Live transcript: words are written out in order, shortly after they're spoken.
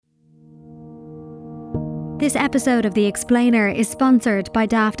This episode of The Explainer is sponsored by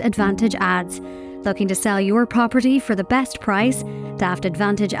Daft Advantage Ads. Looking to sell your property for the best price? Daft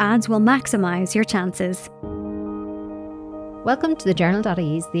Advantage Ads will maximise your chances. Welcome to the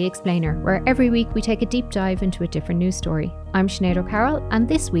Journal.ie's The Explainer, where every week we take a deep dive into a different news story. I'm Sinead O'Carroll, and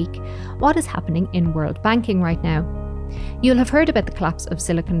this week, what is happening in world banking right now? You'll have heard about the collapse of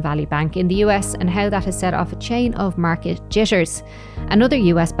Silicon Valley Bank in the US and how that has set off a chain of market jitters. Another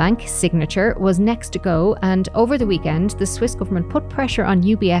US bank, Signature, was next to go, and over the weekend, the Swiss government put pressure on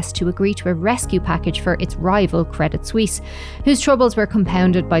UBS to agree to a rescue package for its rival Credit Suisse, whose troubles were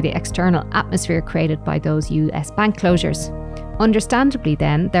compounded by the external atmosphere created by those US bank closures. Understandably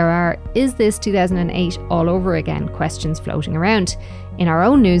then, there are, is this 2008 all over again questions floating around. In our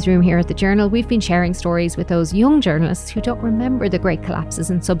own newsroom here at the Journal, we've been sharing stories with those young journalists who don't remember the great collapses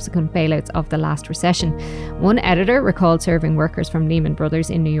and subsequent bailouts of the last recession. One editor recalled serving workers from Lehman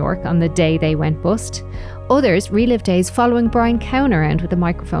Brothers in New York on the day they went bust. Others relived days following Brian Cowen around with a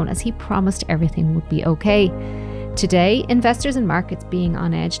microphone as he promised everything would be okay. Today, investors and markets being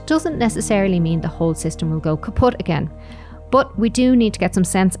on edge doesn't necessarily mean the whole system will go kaput again. But we do need to get some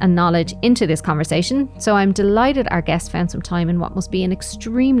sense and knowledge into this conversation, so I'm delighted our guest found some time in what must be an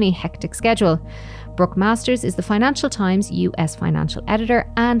extremely hectic schedule. Brooke Masters is the Financial Times US financial editor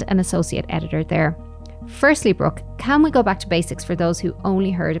and an associate editor there. Firstly, Brooke, can we go back to basics for those who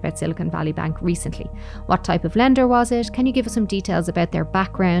only heard about Silicon Valley Bank recently? What type of lender was it? Can you give us some details about their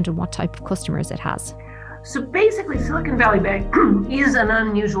background and what type of customers it has? So basically, Silicon Valley Bank is an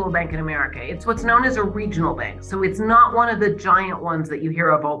unusual bank in America. It's what's known as a regional bank. So it's not one of the giant ones that you hear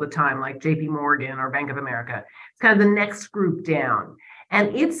of all the time, like JP Morgan or Bank of America. It's kind of the next group down.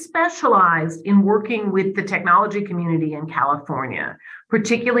 And it's specialized in working with the technology community in California,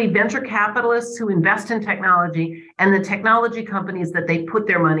 particularly venture capitalists who invest in technology and the technology companies that they put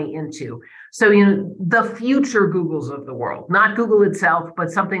their money into. So, the future Googles of the world, not Google itself,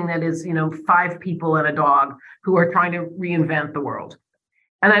 but something that is, 5 people and a dog who are trying to reinvent the world.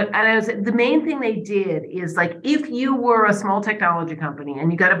 And I was, the main thing they did is, like, if you were a small technology company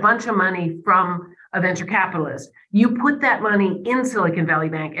and you got a bunch of money from a venture capitalist, you put that money in Silicon Valley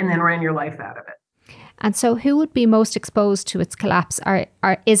Bank and then ran your life out of it. And so who would be most exposed to its collapse?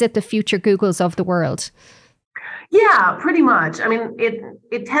 Is it the future Googles of the world? Yeah, pretty much. I mean,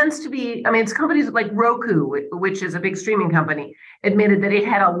 it tends to be, it's companies like Roku, which is a big streaming company, admitted that it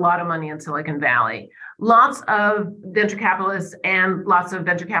had a lot of money in Silicon Valley. Lots of venture capitalists and lots of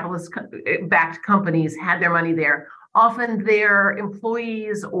venture capitalist-backed companies had their money there. Often their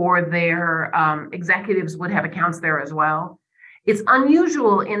employees or their executives would have accounts there as well. It's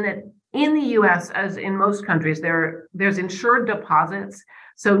unusual in that in the US, as in most countries, there's insured deposits.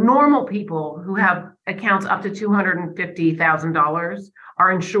 So normal people who have accounts up to $250,000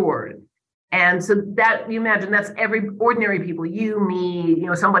 are insured. And so that, you imagine, that's every ordinary people, you, me,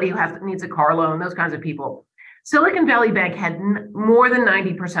 somebody who needs a car loan, those kinds of people. Silicon Valley Bank had more than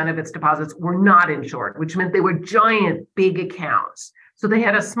 90% of its deposits were not insured, which meant they were giant, big accounts. So they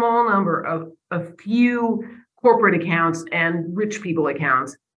had a small number of a few corporate accounts and rich people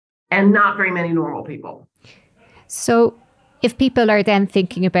accounts, and not very many normal people. So if people are then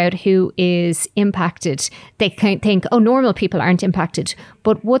thinking about who is impacted, they can think, oh, normal people aren't impacted.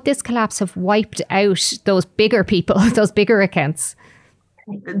 But would this collapse have wiped out those bigger people, those bigger accounts?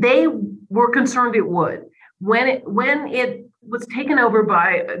 They were concerned it would. When it was taken over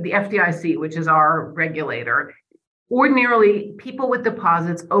by the FDIC, which is our regulator, ordinarily people with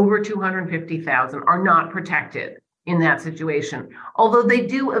deposits over $250,000 are not protected in that situation, although they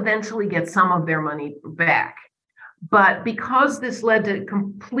do eventually get some of their money back. But because this led to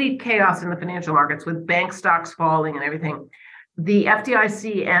complete chaos in the financial markets with bank stocks falling and everything, the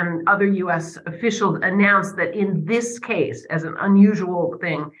FDIC and other US officials announced that in this case, as an unusual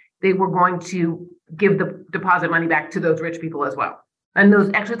thing, they were going to give the deposit money back to those rich people as well. And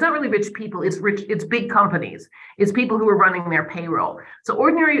those, actually, it's not really rich people, it's big companies. It's people who are running their payroll. So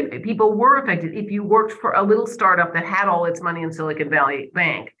ordinary people were affected. If you worked for a little startup that had all its money in Silicon Valley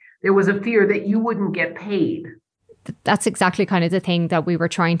Bank, there was a fear that you wouldn't get paid. That's exactly kind of the thing that we were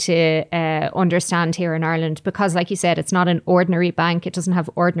trying to understand here in Ireland, because like you said, it's not an ordinary bank. It doesn't have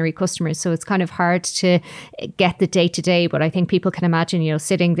ordinary customers. So it's kind of hard to get the day to day. But I think people can imagine,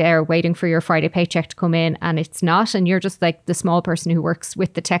 sitting there waiting for your Friday paycheck to come in and it's not. And you're just like the small person who works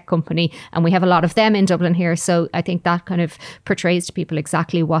with the tech company. And we have a lot of them in Dublin here. So I think that kind of portrays to people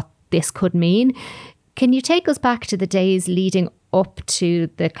exactly what this could mean. Can you take us back to the days leading up to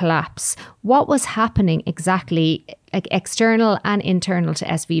the collapse? What was happening exactly, like external and internal to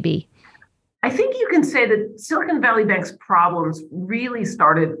SVB? I think you can say that Silicon Valley Bank's problems really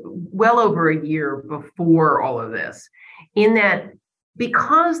started well over a year before all of this, in that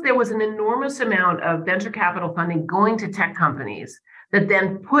because there was an enormous amount of venture capital funding going to tech companies that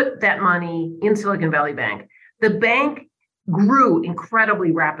then put that money in Silicon Valley Bank, the bank grew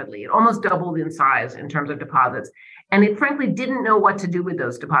incredibly rapidly. It almost doubled in size in terms of deposits. And it frankly didn't know what to do with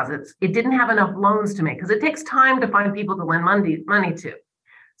those deposits. It didn't have enough loans to make because it takes time to find people to lend money to.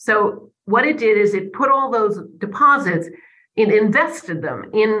 So what it did is it put all those deposits, it invested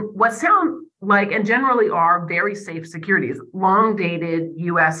them in what sound like and generally are very safe securities, long dated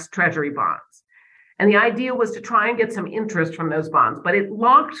US Treasury bonds. And the idea was to try and get some interest from those bonds, but it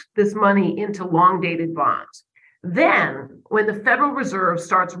locked this money into long dated bonds. Then, when the Federal Reserve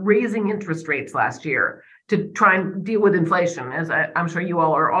starts raising interest rates last year to try and deal with inflation, as I'm sure you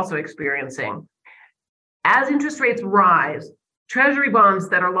all are also experiencing, as interest rates rise, Treasury bonds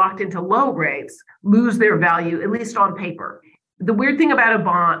that are locked into low rates lose their value, at least on paper. The weird thing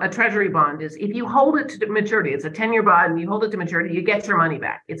about a Treasury bond is if you hold it to maturity, it's a 10-year bond, and you hold it to maturity, you get your money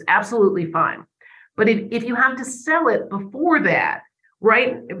back. It's absolutely fine. But if you have to sell it before that,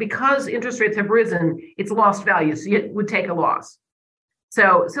 right, because interest rates have risen, it's lost value, so it would take a loss.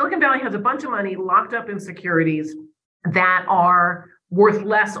 So Silicon Valley has a bunch of money locked up in securities that are worth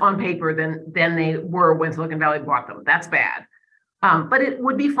less on paper than they were when Silicon Valley bought them. That's bad. But it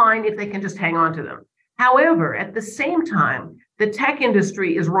would be fine if they can just hang on to them. However, at the same time, the tech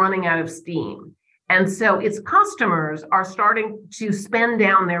industry is running out of steam. And so its customers are starting to spend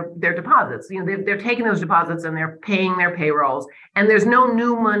down their deposits. You know, they're taking those deposits and they're paying their payrolls, and there's no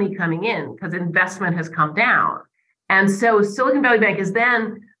new money coming in because investment has come down. And so Silicon Valley Bank is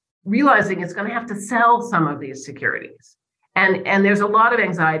then realizing it's going to have to sell some of these securities. And there's a lot of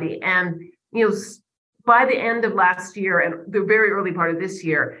anxiety. And, you know, by the end of last year and the very early part of this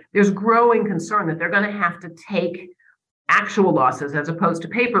year, there's growing concern that they're going to have to take actual losses as opposed to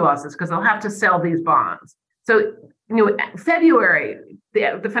paper losses because they'll have to sell these bonds. So, you know, February,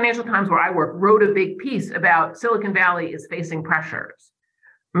 the Financial Times, where I work, wrote a big piece about Silicon Valley is facing pressures.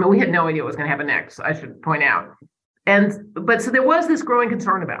 I mean, we had no idea what was going to happen next, I should point out. But so there was this growing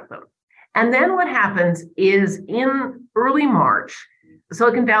concern about them. And then what happens is in early March,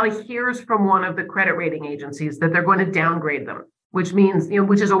 Silicon Valley hears from one of the credit rating agencies that they're going to downgrade them, which means, you know,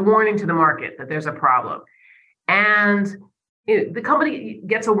 which is a warning to the market that there's a problem. And the company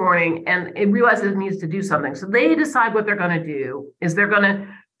gets a warning and it realizes it needs to do something. So they decide what they're going to do is they're going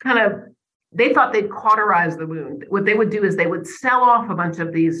to they thought they'd cauterize the wound. What they would do is they would sell off a bunch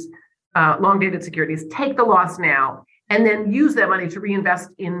of these long-dated securities, take the loss now, and then use that money to reinvest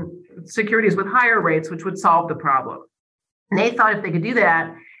in securities with higher rates, which would solve the problem. And they thought if they could do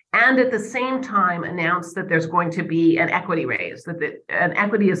that, and at the same time announce that there's going to be an equity raise, that an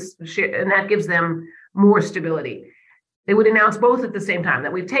equity is, and that gives them more stability. They would announce both at the same time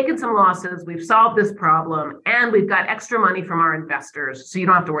that we've taken some losses, we've solved this problem, and we've got extra money from our investors, so you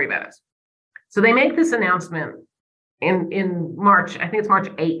don't have to worry about us. So they make this announcement in March, I think it's March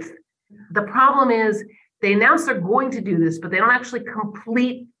 8th. The problem is they announce they're going to do this, but they don't actually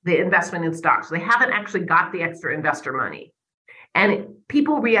complete the investment in stocks. So they haven't actually got the extra investor money. And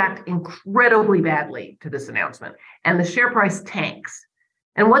people react incredibly badly to this announcement, and the share price tanks.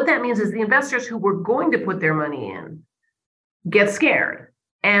 And what that means is the investors who were going to put their money in get scared,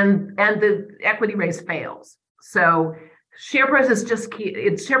 and the equity raise fails. So share price just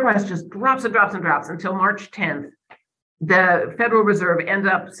drops and drops and drops until March 10th. The Federal Reserve ends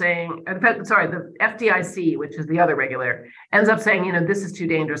up saying, the FDIC, which is the other regulator, ends up saying, you know, this is too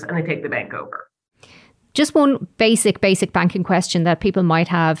dangerous, and they take the bank over. Just one basic banking question that people might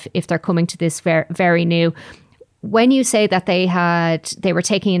have if they're coming to this very new. When you say that they were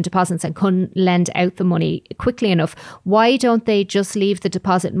taking in deposits and couldn't lend out the money quickly enough, why don't they just leave the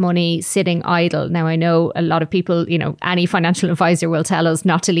deposit money sitting idle? Now, I know a lot of people, you know, any financial advisor will tell us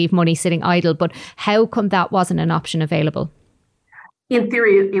not to leave money sitting idle, but how come that wasn't an option available? In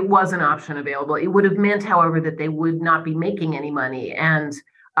theory, it was an option available. It would have meant, however, that they would not be making any money, and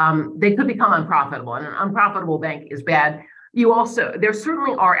they could become unprofitable, and an unprofitable bank is bad. There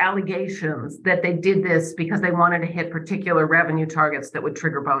certainly are allegations that they did this because they wanted to hit particular revenue targets that would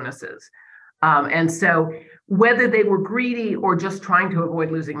trigger bonuses. And so whether they were greedy or just trying to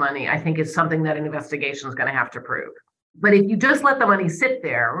avoid losing money, I think is something that an investigation is going to have to prove. But if you just let the money sit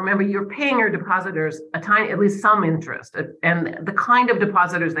there, remember, you're paying your depositors at least some interest. And the kind of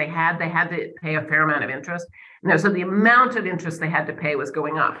depositors they had to pay a fair amount of interest. So the amount of interest they had to pay was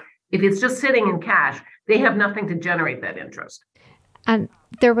going up. If it's just sitting in cash, they have nothing to generate that interest. And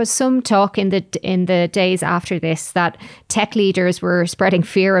there was some talk in the days after this that tech leaders were spreading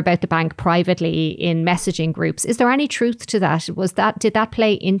fear about the bank privately in messaging groups. Is there any truth to that? Did that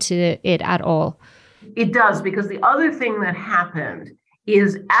play into it at all? It does, because the other thing that happened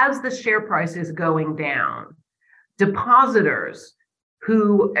is as the share price is going down, depositors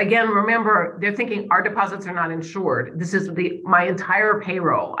who, again, remember, they're thinking our deposits are not insured. This is my entire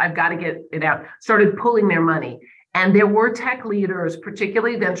payroll. I've got to get it out. Started pulling their money. And there were tech leaders,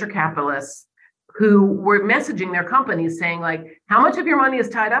 particularly venture capitalists, who were messaging their companies saying, like, how much of your money is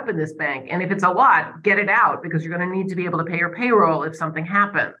tied up in this bank? And if it's a lot, get it out, because you're going to need to be able to pay your payroll if something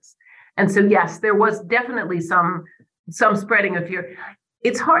happens. And so, yes, there was definitely some spreading of fear.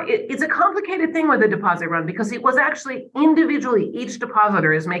 It's hard. It's a complicated thing with a deposit run, because it was actually individually, each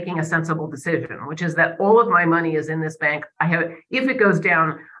depositor is making a sensible decision, which is that all of my money is in this bank. If it goes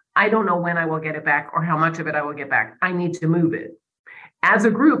down, I don't know when I will get it back or how much of it I will get back. I need to move it. As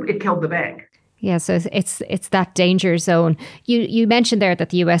a group, it killed the bank. Yeah, so it's that danger zone. You mentioned there that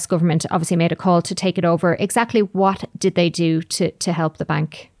the US government obviously made a call to take it over. Exactly what did they do to help the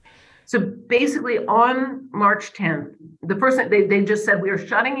bank? So basically on March 10th, the first thing they just said, we are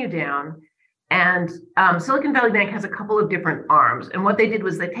shutting you down. And Silicon Valley Bank has a couple of different arms. And what they did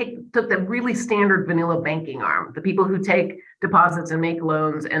was they took the really standard vanilla banking arm, the people who take deposits and make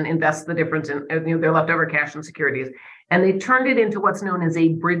loans and invest the difference in their leftover cash and securities. And they turned it into what's known as a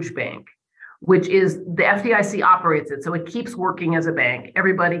bridge bank, which is the FDIC operates it. So it keeps working as a bank.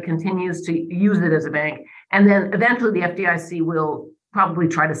 Everybody continues to use it as a bank. And then eventually the FDIC will probably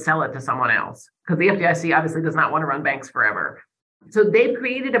try to sell it to someone else, because the FDIC obviously does not want to run banks forever. So they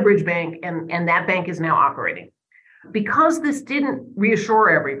created a bridge bank, and that bank is now operating. Because this didn't reassure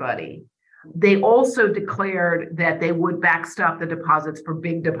everybody, they also declared that they would backstop the deposits for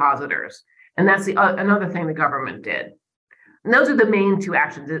big depositors. And that's another thing the government did. And those are the main two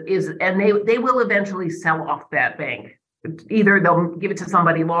actions. And they will eventually sell off that bank. Either they'll give it to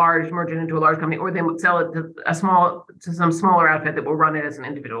somebody large, merge it into a large company, or they will sell it to some smaller outfit that will run it as an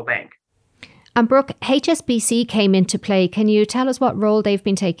individual bank. And Brooke, HSBC came into play. Can you tell us what role they've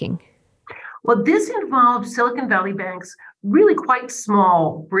been taking? Well, this involved Silicon Valley Bank's really quite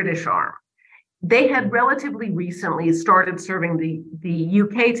small British arm. They had relatively recently started serving the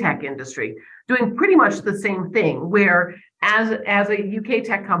UK tech industry, doing pretty much the same thing, where as a UK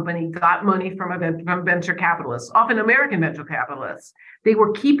tech company got money from venture capitalists, often American venture capitalists, they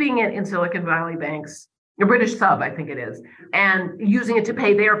were keeping it in Silicon Valley Bank's a British sub, I think it is, and using it to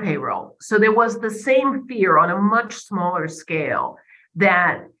pay their payroll. So there was the same fear on a much smaller scale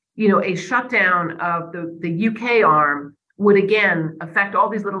that, a shutdown of the UK arm would again affect all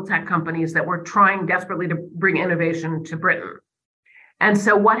these little tech companies that were trying desperately to bring innovation to Britain. And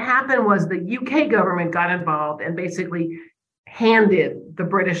so what happened was the UK government got involved and basically handed the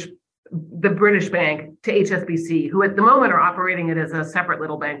British bank to HSBC, who at the moment are operating it as a separate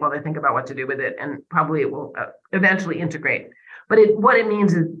little bank while they think about what to do with it, and probably it will eventually integrate. But what it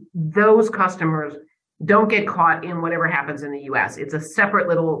means is those customers don't get caught in whatever happens in the US. It's a separate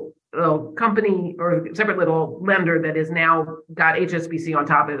little company or separate little lender that is now got HSBC on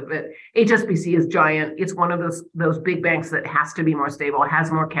top of it. HSBC is giant. It's one of those big banks that has to be more stable,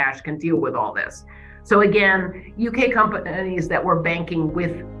 has more cash, can deal with all this. So again, UK companies that were banking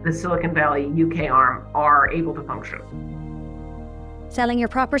with the Silicon Valley UK arm are able to function. Selling your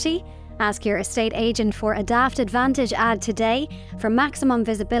property? Ask your estate agent for a Daft Advantage ad today for maximum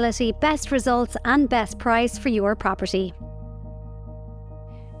visibility, best results and best price for your property.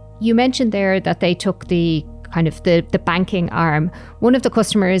 You mentioned there that they took the banking arm. One of the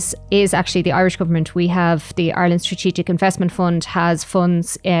customers is actually the Irish government. We have the Ireland Strategic Investment Fund has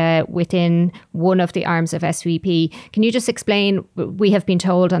funds within one of the arms of SVP. Can you just explain, we have been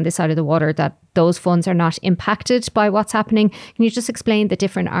told on this side of the water that those funds are not impacted by what's happening. Can you just explain the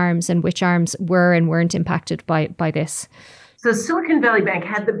different arms and which arms were and weren't impacted by this? So Silicon Valley Bank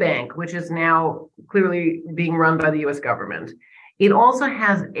had the bank, which is now clearly being run by the US government. It also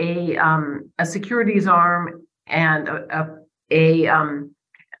has a securities arm and a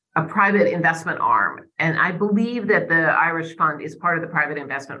private investment arm. And I believe that the Irish fund is part of the private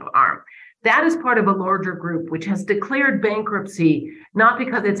investment arm. That is part of a larger group which has declared bankruptcy, not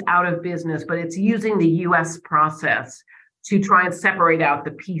because it's out of business, but it's using the US process to try and separate out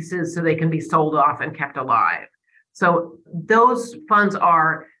the pieces so they can be sold off and kept alive. So those funds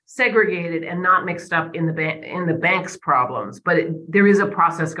are segregated and not mixed up in the bank's problems, but there is a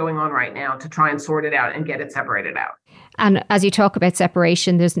process going on right now to try and sort it out and get it separated out. And as you talk about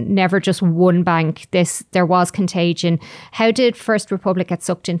separation, there's never just one bank. There was contagion. How did First Republic get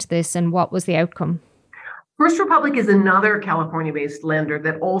sucked into this, and what was the outcome? First Republic is another California-based lender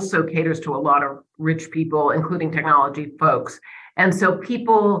that also caters to a lot of rich people, including technology folks. And so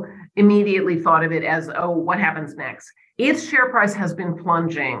people immediately thought of it as, oh, what happens next? Its share price has been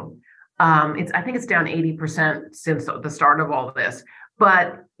plunging. I think it's down 80% since the start of all of this,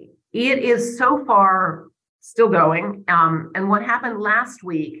 but it is so far still going. And what happened last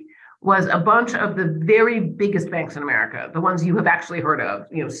week was a bunch of the very biggest banks in America, the ones you have actually heard of,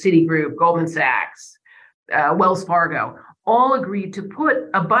 Citigroup, Goldman Sachs, Wells Fargo, all agreed to put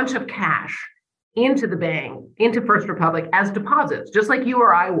a bunch of cash into the bank, into First Republic as deposits, just like you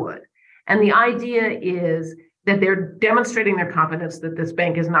or I would. And the idea is that they're demonstrating their confidence that this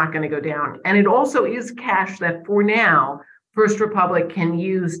bank is not going to go down. And it also is cash that for now, First Republic can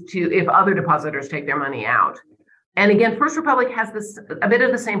use if other depositors take their money out. And again, First Republic has a bit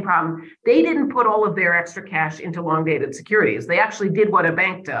of the same problem. They didn't put all of their extra cash into long-dated securities. They actually did what a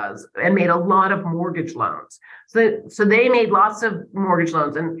bank does and made a lot of mortgage loans. So they made lots of mortgage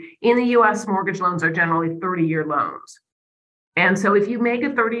loans. And in the US, mortgage loans are generally 30-year loans. And so if you make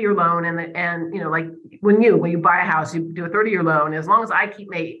a 30-year loan and like when you buy a house, you do a 30-year loan, as long as I keep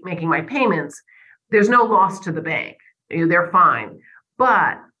making my payments, there's no loss to the bank. They're fine.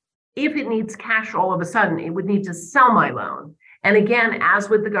 But if it needs cash all of a sudden, it would need to sell my loan. And again, as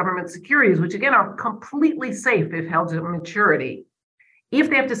with the government securities, which again are completely safe if held to maturity, if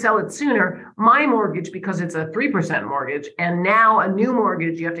they have to sell it sooner, my mortgage, because it's a 3% mortgage, and now a new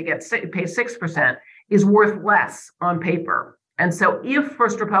mortgage you have to pay 6%, is worth less on paper. And so if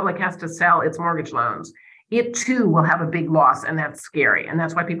First Republic has to sell its mortgage loans, it too will have a big loss, and that's scary. And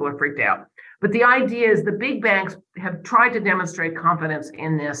that's why people are freaked out. But the idea is the big banks have tried to demonstrate confidence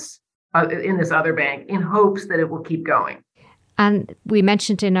in this other bank in hopes that it will keep going. And we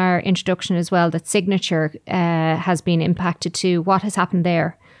mentioned in our introduction as well that Signature has been impacted too. What has happened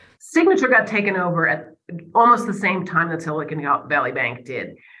there? Signature got taken over at almost the same time that Silicon Valley Bank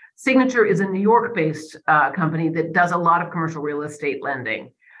did. Signature is a New York-based company that does a lot of commercial real estate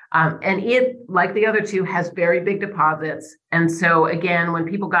lending. And it, like the other two, has very big deposits. And so again, when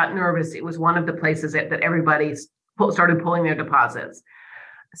people got nervous, it was one of the places that everybody started pulling their deposits.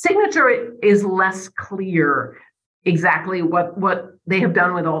 Signature is less clear exactly what they have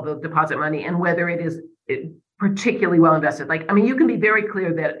done with all the deposit money and whether it is particularly well invested. You can be very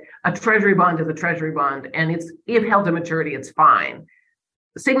clear that a treasury bond is a treasury bond, and if held to maturity, it's fine.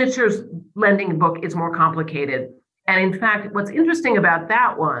 Signature's lending book is more complicated. And in fact, what's interesting about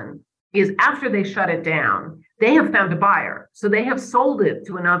that one is after they shut it down, they have found a buyer. So they have sold it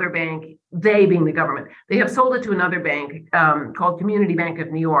to another bank, they being the government. They have sold it to another bank called Community Bank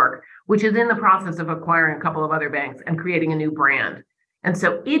of New York, which is in the process of acquiring a couple of other banks and creating a new brand. And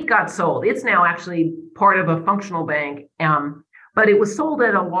so it got sold. It's now actually part of a functional bank, but it was sold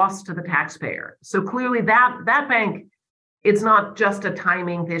at a loss to the taxpayer. So clearly that bank, it's not just a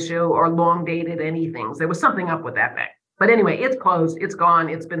timing issue or long dated anything. There was something up with that bank. But anyway, it's closed, it's gone,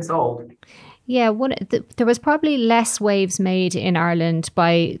 it's been sold. Yeah, there was probably less waves made in Ireland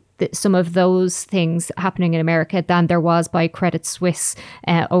by some of those things happening in America than there was by Credit Suisse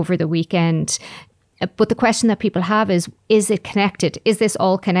over the weekend. But the question that people have is it connected? Is this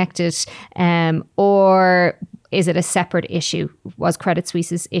all connected? Or is it a separate issue? Was Credit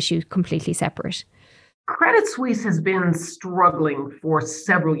Suisse's issue completely separate? Credit Suisse has been struggling for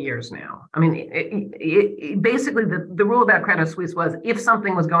several years now. Basically, the rule about Credit Suisse was if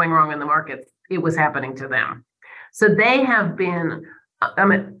something was going wrong in the market, it was happening to them. So they have been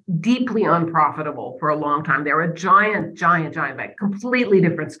deeply unprofitable for a long time. They're a giant bank, completely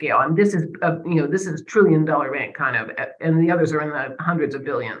different scale. And this is a $1 trillion bank kind of, and the others are in the hundreds of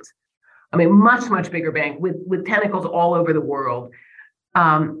billions. Much bigger bank with tentacles all over the world.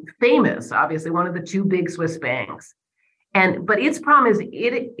 Famous, obviously, one of the two big Swiss banks. But its problem is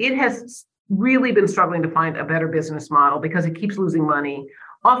it has really been struggling to find a better business model because it keeps losing money,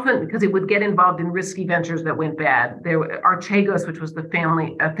 often because it would get involved in risky ventures that went bad. Archegos, which was a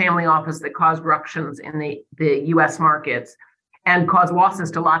family office that caused ructions in the US markets and caused losses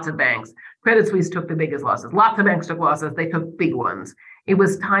to lots of banks. Credit Suisse took the biggest losses. Lots of banks took losses. They took big ones. It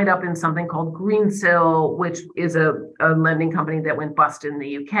was tied up in something called Greensill, which is a lending company that went bust in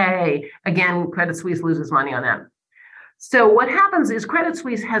the UK. Again, Credit Suisse loses money on that. So what happens is Credit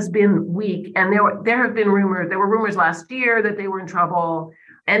Suisse has been weak, and there were rumors last year that they were in trouble,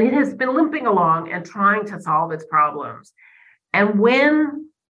 and it has been limping along and trying to solve its problems. And when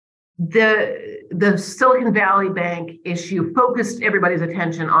the Silicon Valley Bank issue focused everybody's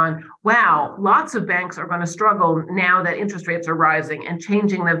attention on, wow, lots of banks are going to struggle now that interest rates are rising and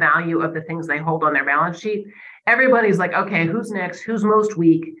changing the value of the things they hold on their balance sheet. Everybody's like, okay, who's next? Who's most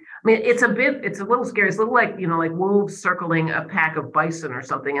weak? mean, it's a little scary. It's a little like, like wolves circling a pack of bison or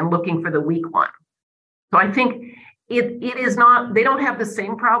something and looking for the weak one. So I think it is not, they don't have the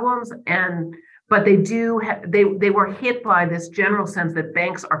same problems, but they do, they were hit by this general sense that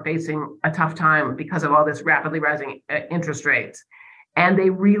banks are facing a tough time because of all this rapidly rising interest rates. And they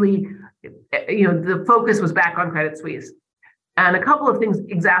really, the focus was back on Credit Suisse. And a couple of things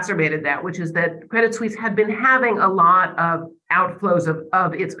exacerbated that, which is that Credit Suisse had been having a lot of outflows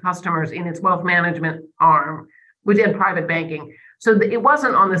of its customers in its wealth management arm, which had private banking. So it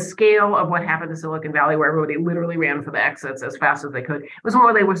wasn't on the scale of what happened to Silicon Valley, where everybody literally ran for the exits as fast as they could. It was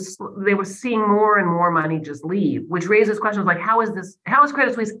more they were seeing more and more money just leave, which raises questions like, how is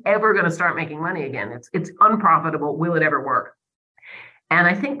Credit Suisse ever going to start making money again? It's unprofitable. Will it ever work? And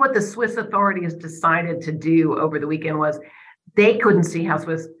I think what the Swiss authorities decided to do over the weekend was they couldn't see how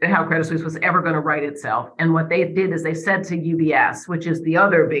Credit Suisse was ever going to right itself. And what they did is they said to UBS, which is the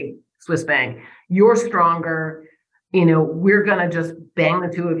other big Swiss bank, you're stronger. We're going to just bang the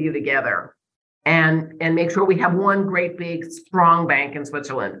two of you together and make sure we have one great big strong bank in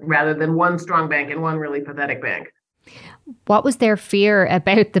Switzerland rather than one strong bank and one really pathetic bank. What was their fear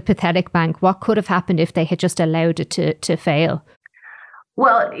about the pathetic bank? What could have happened if they had just allowed it to fail?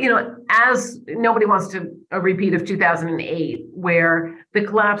 Well, as nobody wants to a repeat of 2008, where the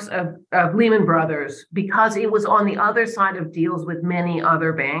collapse of Lehman Brothers, because it was on the other side of deals with many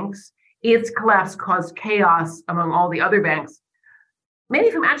other banks, its collapse caused chaos among all the other banks. Many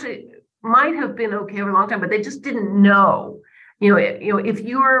of them actually might have been okay for a long time, but they just didn't know. If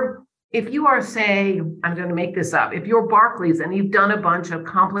you are, say, I'm going to make this up, if you're Barclays and you've done a bunch of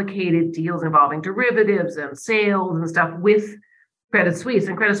complicated deals involving derivatives and sales and stuff with Credit Suisse,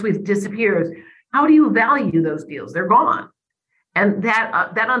 and Credit Suisse disappears, how do you value those deals? They're gone. And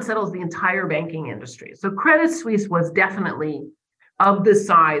that unsettles the entire banking industry. So Credit Suisse was definitely of the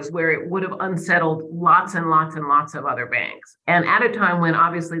size where it would have unsettled lots and lots and lots of other banks. And at a time when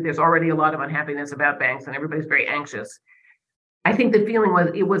obviously there's already a lot of unhappiness about banks and everybody's very anxious, I think the feeling was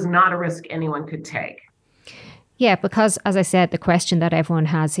it was not a risk anyone could take. Yeah, because as I said, the question that everyone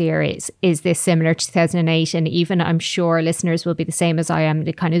has here is this similar to 2008? And even I'm sure listeners will be the same as I am.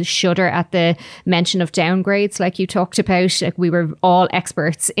 They kind of shudder at the mention of downgrades like you talked about. Like we were all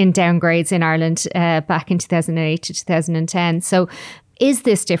experts in downgrades in Ireland back in 2008 to 2010. So is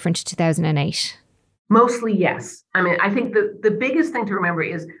this different to 2008? Mostly, yes. I mean, I think the biggest thing to remember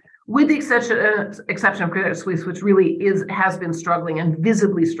is, with the exception of Credit Suisse, which really has been struggling and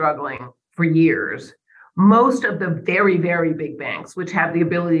visibly struggling for years, most of the very, very big banks, which have the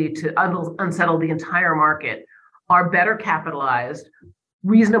ability to unsettle the entire market, are better capitalized,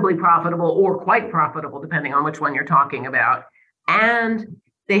 reasonably profitable or quite profitable, depending on which one you're talking about. And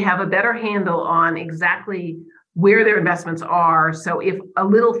they have a better handle on exactly where their investments are. So if a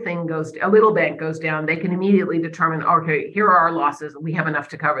little bank goes down, they can immediately determine, okay, here are our losses. We have enough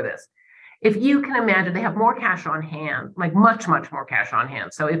to cover this. If you can imagine, they have more cash on hand, like much, much more cash on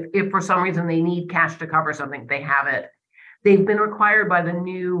hand. So if for some reason they need cash to cover something, they have it. They've been required by the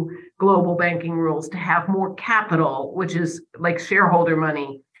new global banking rules to have more capital, which is like shareholder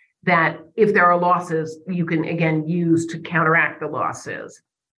money, that if there are losses, you can again use to counteract the losses.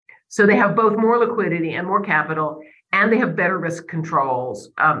 So they have both more liquidity and more capital, and they have better risk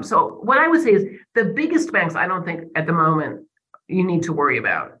controls. So what I would say is the biggest banks, I don't think at the moment you need to worry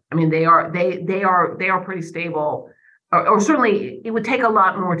about. I mean, they are pretty stable, or certainly it would take a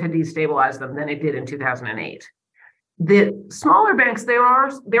lot more to destabilize them than it did in 2008. The smaller banks, there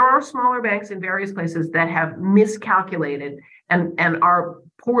are smaller banks in various places that have miscalculated and are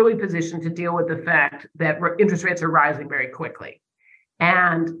poorly positioned to deal with the fact that interest rates are rising very quickly.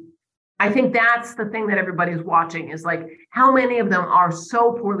 And I think that's the thing that everybody's watching, is like how many of them are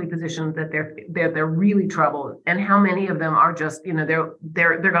so poorly positioned that they're really troubled, and how many of them are just,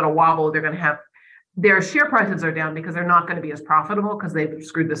 they're going to wobble. They're going to have their share prices are down because they're not going to be as profitable because they've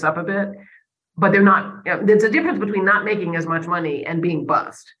screwed this up a bit. But they're not. There's a difference between not making as much money and being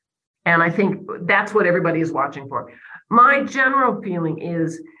bust. And I think that's what everybody is watching for. My general feeling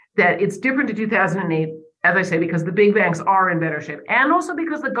is that it's different to 2008. As I say, because the big banks are in better shape, and also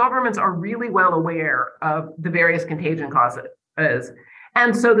because the governments are really well aware of the various contagion causes.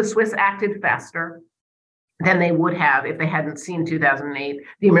 And so the Swiss acted faster than they would have if they hadn't seen 2008.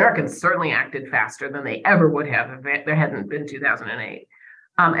 The Americans certainly acted faster than they ever would have if there hadn't been 2008.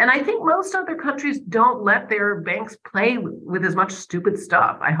 And I think most other countries don't let their banks play with as much stupid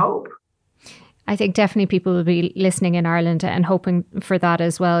stuff, I hope. I think definitely people will be listening in Ireland and hoping for that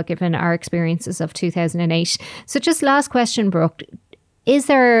as well, given our experiences of 2008. So just last question, Brooke. Is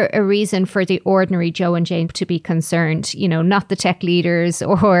there a reason for the ordinary Joe and Jane to be concerned? You know, not the tech leaders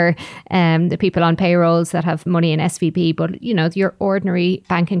or the people on payrolls that have money in SVB, but, you know, your ordinary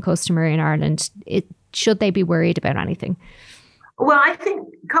banking customer in Ireland. Should they be worried about anything? Well, I think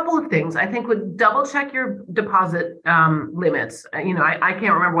a couple of things. I think would double check your deposit limits. You know, I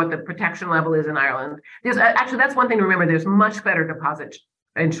can't remember what the protection level is in Ireland. There's actually, that's one thing to remember. There's much better deposit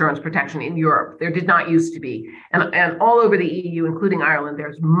insurance protection in Europe. There did not used to be. And all over the EU, including Ireland,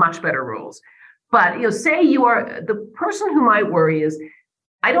 there's much better rules. But, you know, say you are the person who might worry is,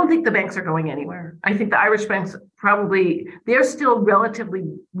 I don't think the banks are going anywhere. I think the Irish banks they're still relatively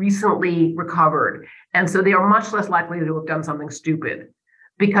recently recovered. And so they are much less likely to have done something stupid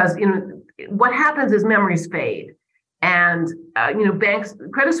because, you know, what happens is memories fade. And, you know, banks,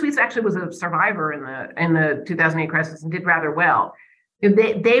 Credit Suisse actually was a survivor in the 2008 crisis and did rather well.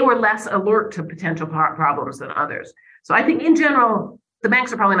 They were less alert to potential problems than others. So I think in general, the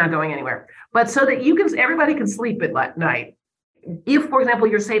banks are probably not going anywhere. But so that everybody can sleep at night. If, for example,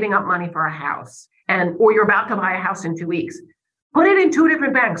 you're saving up money for a house or you're about to buy a house in 2 weeks, put it in 2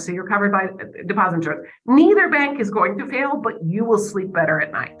 different banks so you're covered by deposit insurance. Neither bank is going to fail, but you will sleep better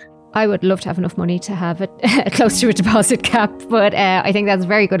at night. I would love to have enough money to have it close to a deposit cap, but I think that's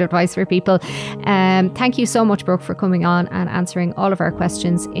very good advice for people. Thank you so much, Brooke, for coming on and answering all of our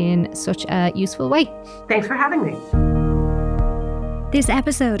questions in such a useful way. Thanks for having me. This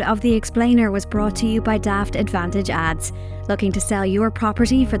episode of The Explainer was brought to you by Daft Advantage Ads. Looking to sell your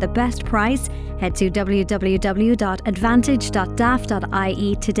property for the best price? Head to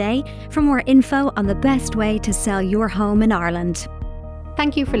www.advantage.daft.ie today for more info on the best way to sell your home in Ireland.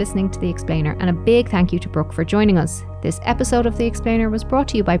 Thank you for listening to The Explainer, and a big thank you to Brooke for joining us. This episode of The Explainer was brought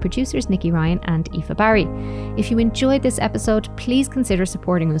to you by producers Nikki Ryan and Aoife Barry. If you enjoyed this episode, please consider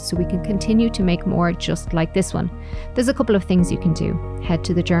supporting us so we can continue to make more just like this one. There's a couple of things you can do. Head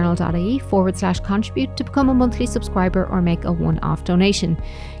to thejournal.ie/contribute to become a monthly subscriber or make a one-off donation.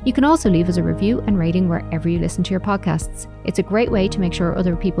 You can also leave us a review and rating wherever you listen to your podcasts. It's a great way to make sure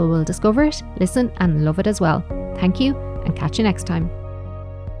other people will discover it, listen and love it as well. Thank you, and catch you next time.